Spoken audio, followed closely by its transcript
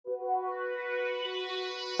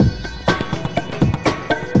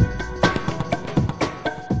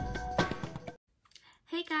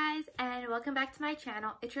back to my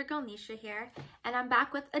channel. It's your girl Nisha here, and I'm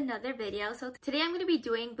back with another video. So today I'm going to be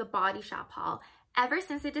doing the Body Shop haul. Ever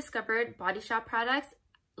since I discovered Body Shop products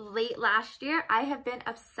late last year, I have been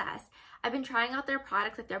obsessed. I've been trying out their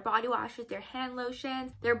products, like their body washes, their hand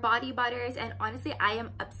lotions, their body butters, and honestly, I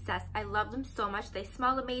am obsessed. I love them so much. They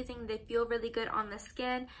smell amazing. They feel really good on the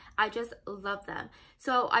skin. I just love them.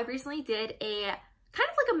 So I recently did a kind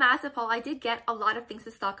of like a massive haul. I did get a lot of things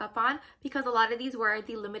to stock up on because a lot of these were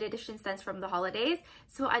the limited edition scents from the holidays.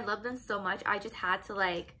 So I love them so much. I just had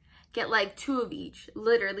to get like 2 of each,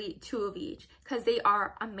 literally 2 of each, because they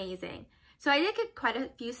are amazing. So I did get quite a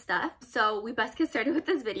few stuff, so we best get started with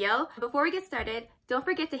this video. Before we get started, don't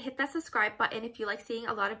forget to hit that subscribe button if you like seeing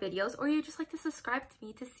a lot of videos or you just like to subscribe to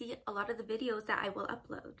me to see a lot of the videos that I will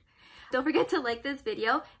upload. Don't forget to like this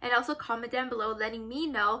video and also comment down below letting me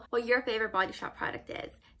know what your favorite Body Shop product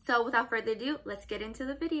is. So without further ado, let's get into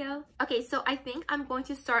the video. Okay, so I think I'm going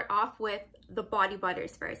to start off with the body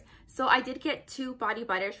butters first. So I did get 2 body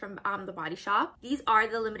butters from the Body Shop. These are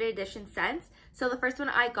the limited edition scents. So the first one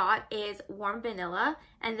I got is Warm Vanilla,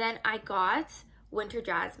 and then I got Winter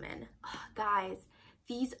Jasmine. Oh, guys,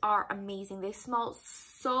 these are amazing. They smell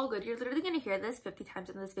so good. You're literally gonna hear this 50 times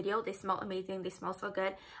in this video. They smell amazing. They smell so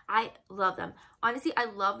good. I love them. Honestly, I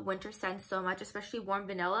love winter scents so much, especially Warm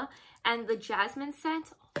Vanilla. And the jasmine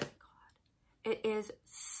scent, oh my god, it is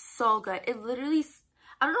so good. It literally,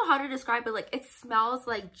 I don't know how to describe it. Like, it smells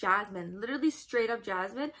like jasmine, literally straight up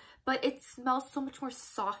jasmine, but it smells so much more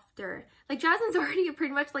softer. Like, jasmine's already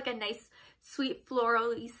pretty much like a nice sweet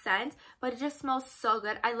floral-y scent, but it just smells so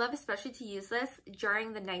good. I love especially to use this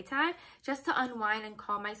during the nighttime just to unwind and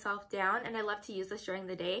calm myself down, and I love to use this during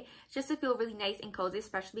the day just to feel really nice and cozy,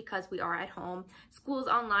 especially because we are at home. School's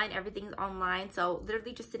online, everything's online, so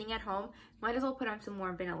literally just sitting at home, might as well put on some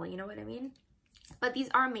Warm Vanilla, you know what I mean? But these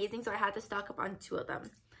are amazing, so I had to stock up on 2 of them.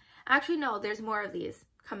 Actually, no, there's more of these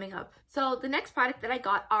coming up. So the next product that I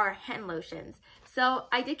got are hand lotions. So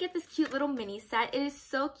I did get this cute little mini set. It is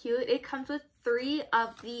so cute. It comes with 3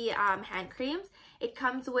 of the hand creams. It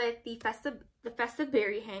comes with the festive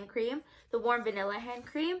berry hand cream, the Warm Vanilla hand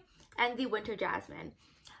cream, and the Winter Jasmine.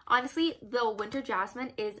 Honestly, the Winter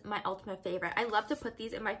Jasmine is my ultimate favorite. I love to put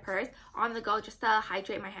these in my purse on the go just to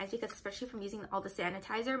hydrate my hands, because especially from using all the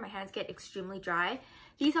sanitizer, my hands get extremely dry.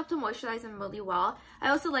 These help to moisturize them really well. I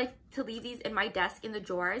also like to leave these in my desk in the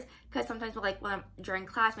drawers because sometimes when I'm during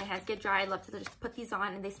class, my hands get dry. I love to just put these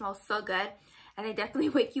on and they smell so good. And they definitely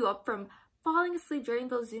wake you up from falling asleep during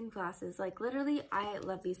those Zoom classes. Like, literally, I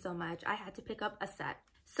love these so much. I had to pick up a set.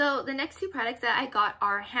 So the next 2 products that I got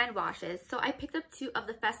are hand washes. So I picked up 2 of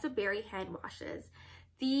the festive berry hand washes.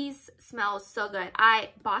 These smell so good. I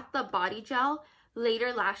bought the body gel later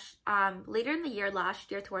in the year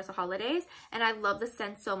last year towards the holidays, and I love the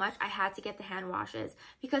scent so much I had to get the hand washes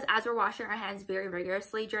because as we're washing our hands very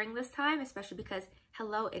rigorously during this time, especially because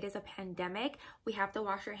hello, it is a pandemic, we have to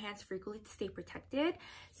wash our hands frequently to stay protected.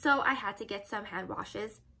 So I had to get some hand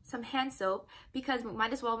washes, some hand soap, because we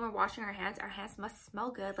might as well, when we're washing our hands must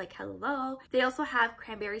smell good, like hello. They also have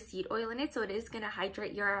cranberry seed oil in it, so it is going to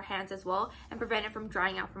hydrate your hands as well and prevent it from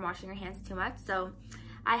drying out from washing your hands too much. So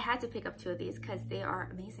I had to pick up 2 of these because they are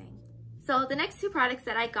amazing. So the next 2 products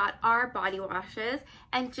that I got are body washes,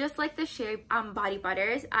 and just like the Shea body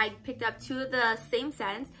butters, I picked up 2 of the same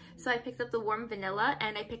scents. So I picked up the Warm Vanilla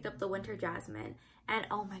and I picked up the Winter Jasmine. And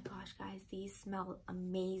oh my gosh, guys, these smell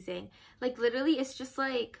amazing. Like, literally, it's just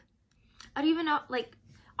like, I don't even know, like,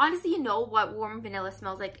 honestly, you know what Warm Vanilla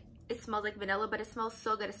smells like. It smells like vanilla, but it smells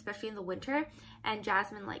so good, especially in the winter. And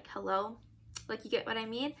jasmine, like, hello. Like, you get what I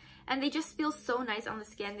mean? And they just feel so nice on the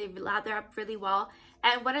skin. They lather up really well.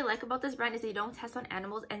 And what I like about this brand is they don't test on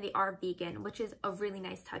animals and they are vegan, which is a really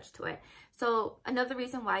nice touch to it. So another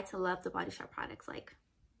reason why to love the Body Shop products. Like,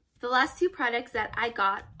 the last 2 products that I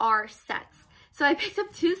got are sets. So I picked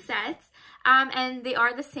up 2 sets, and they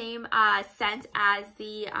are the same scent as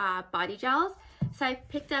the body gels. So I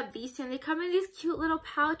picked up these 2, and they come in these cute little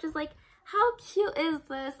pouches. Like, how cute is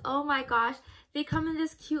this? Oh my gosh. They come in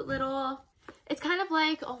this cute little, it's kind of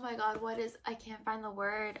like, oh my god, what is, I can't find the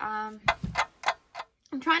word. I'm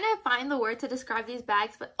trying to find the word to describe these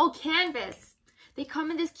bags, but, oh, canvas. They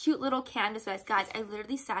come in this cute little canvas bags. Guys, I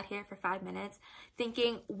literally sat here for 5 minutes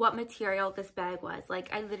thinking what material this bag was.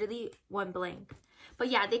 Like, I literally went blank. But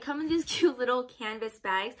yeah, they come in these cute little canvas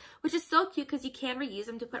bags, which is so cute because you can reuse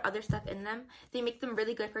them to put other stuff in them. They make them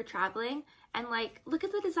really good for traveling. And like, look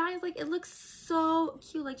at the designs. Like, it looks so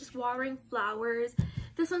cute, like just watering flowers.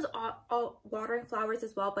 This one's all watering flowers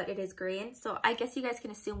as well, but it is green. So I guess you guys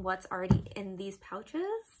can assume what's already in these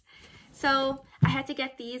pouches. So I had to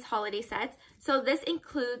get these holiday sets. So this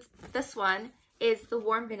includes this one. is the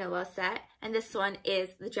warm vanilla set, and this one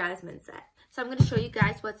is the jasmine set. So I'm going to show you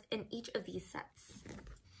guys what's in each of these sets.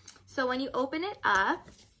 So when you open it up,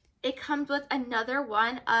 it comes with another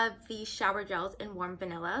one of the shower gels in warm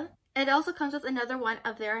vanilla. It also comes with another one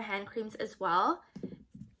of their hand creams as well.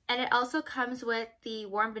 And it also comes with the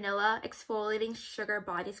warm vanilla exfoliating sugar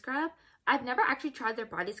body scrub. I've never actually tried their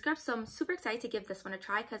body scrub, so I'm super excited to give this one a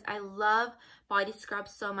try because I love body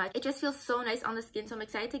scrubs so much. It just feels so nice on the skin, so I'm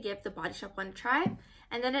excited to give the Body Shop one a try.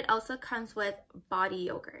 And then it also comes with body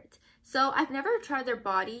yogurt. So I've never tried their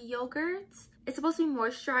body yogurt. It's supposed to be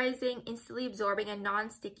moisturizing, instantly absorbing, and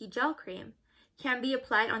non-sticky gel cream. Can be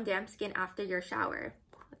applied on damp skin after your shower.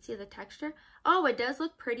 Let's see the texture. Oh, it does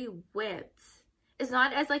look pretty whipped. It's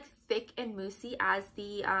not as like thick and moussey as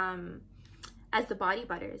the body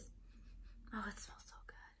butters. Oh, it smells so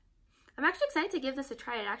good. I'm actually excited to give this a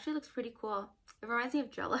try. It actually looks pretty cool. It reminds me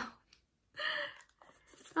of Jell-O.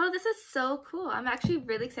 Oh, this is so cool. I'm actually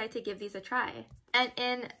really excited to give these a try. And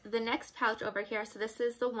in the next pouch over here, so this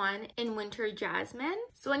is the one in Winter Jasmine.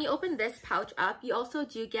 So when you open this pouch up, you also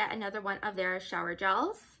do get another one of their shower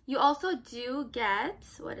gels. You also do get,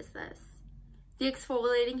 what is this? The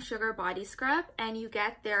exfoliating sugar body scrub, and you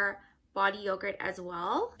get their body yogurt as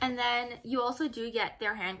well. And then you also do get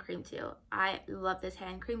their hand cream too. I love this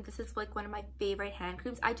hand cream. This is like one of my favorite hand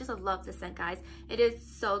creams. I just love this scent, guys. It is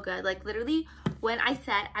so good. Like literally when I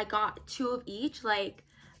said I got 2 of each, like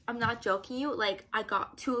I'm not joking you, like I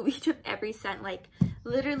got 2 of each of every scent, like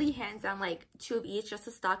literally hands down, like 2 of each just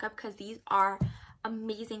to stock up because these are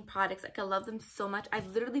amazing products. Like I love them so much. I've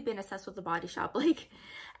literally been obsessed with the Body Shop. Like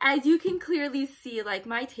as you can clearly see, like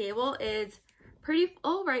my table is pretty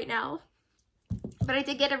full right now, but I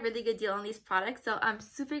did get a really good deal on these products, so I'm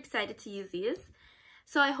super excited to use these.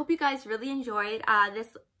 So I hope you guys really enjoyed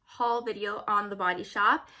this haul video on the Body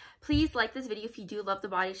Shop. Please like this video if you do love the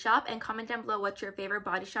Body Shop, and comment down below what your favorite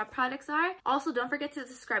Body Shop products are. Also, don't forget to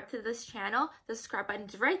subscribe to this channel. The subscribe button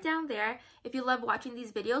is right down there. If you love watching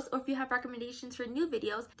these videos, or if you have recommendations for new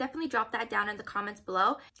videos, definitely drop that down in the comments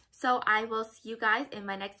below. So I will see you guys in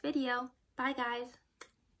my next video. Bye guys.